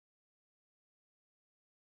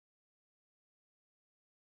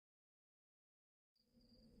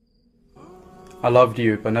I loved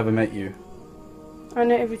you but never met you. I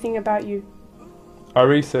know everything about you. I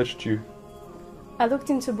researched you. I looked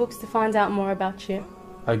into books to find out more about you.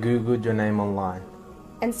 I googled your name online.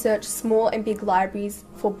 And searched small and big libraries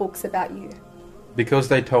for books about you. Because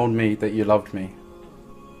they told me that you loved me.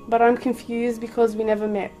 But I'm confused because we never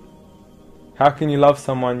met. How can you love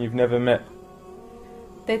someone you've never met?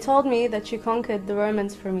 They told me that you conquered the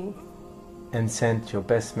Romans for me. And sent your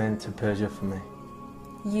best men to Persia for me.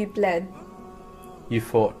 You bled. You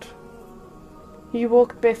fought. You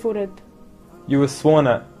walked barefooted. You were sworn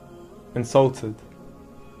at, insulted.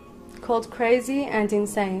 Called crazy and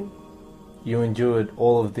insane. You endured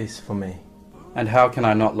all of this for me. And how can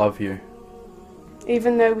I not love you?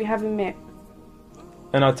 Even though we haven't met.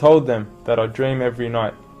 And I told them that I dream every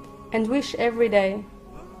night. And wish every day.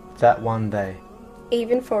 That one day.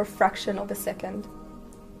 Even for a fraction of a second.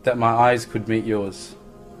 That my eyes could meet yours.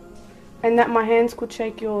 And that my hands could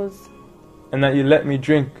shake yours. And that you let me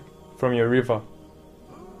drink from your river.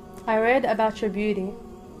 I read about your beauty.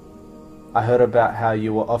 I heard about how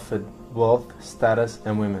you were offered wealth, status,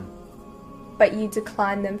 and women. But you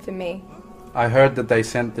declined them for me. I heard that they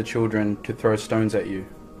sent the children to throw stones at you.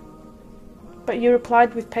 But you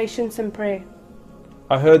replied with patience and prayer.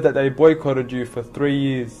 I heard that they boycotted you for 3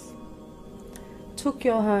 years. Took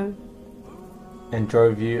your home. And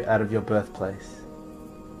drove you out of your birthplace.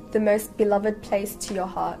 The most beloved place to your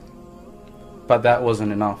heart. But that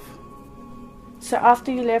wasn't enough. So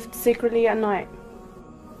after you left secretly at night.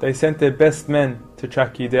 They sent their best men to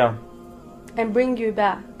track you down. And bring you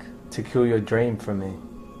back. To kill your dream from me.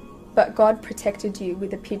 But God protected you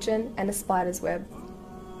with a pigeon and a spider's web.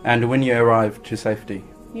 And when you arrived to safety.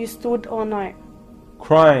 You stood all night.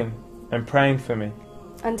 Crying and praying for me.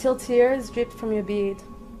 Until tears dripped from your beard.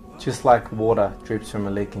 Just like water drips from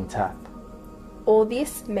a leaking tap. All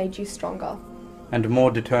this made you stronger. And more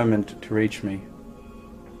determined to reach me.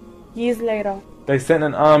 Years later. They sent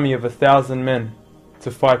an army of 1,000 men to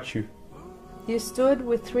fight you. You stood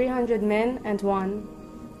with 300 men and won.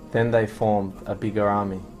 Then they formed a bigger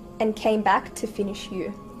army. And came back to finish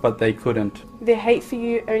you. But they couldn't. Their hate for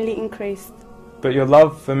you only increased. But your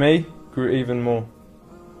love for me grew even more.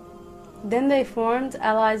 Then they formed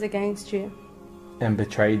allies against you. And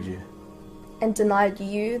betrayed you. And denied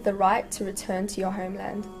you the right to return to your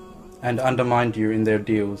homeland. And undermined you in their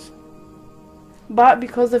deals. But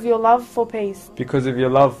because of your love for peace. Because of your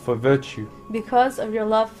love for virtue. Because of your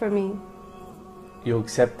love for me. You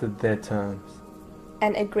accepted their terms.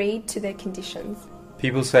 And agreed to their conditions.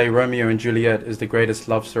 People say Romeo and Juliet is the greatest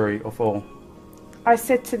love story of all. I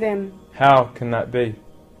said to them, how can that be?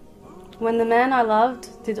 When the man I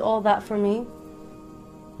loved did all that for me.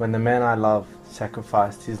 When the man I love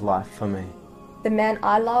sacrificed his life for me. The man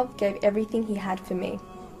I love gave everything he had for me.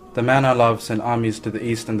 The man I love sent armies to the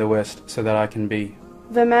east and the west so that I can be.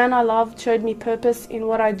 The man I loved showed me purpose in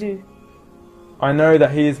what I do. I know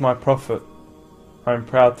that he is my prophet. I am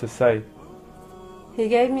proud to say. He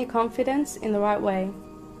gave me confidence in the right way.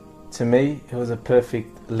 To me, he was a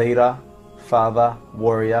perfect leader, father,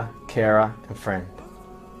 warrior, carer, and friend.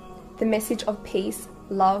 The message of peace,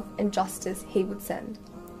 love, and justice he would send.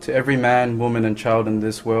 To every man, woman, and child in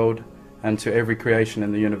this world, and to every creation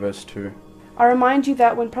in the universe too. I remind you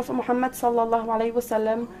that when Prophet Muhammad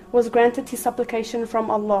ﷺ was granted his supplication from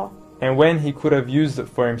Allah, and when he could have used it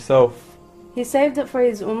for himself, he saved it for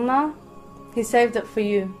his ummah, he saved it for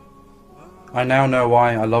you. I now know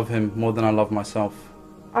why I love him more than I love myself.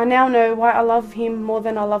 I now know why I love him more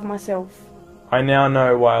than I love myself. I now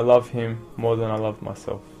know why I love him more than I love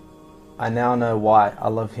myself. I now know why I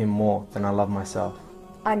love him more than I love myself.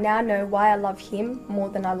 I now know why I love him more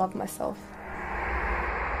than I love myself.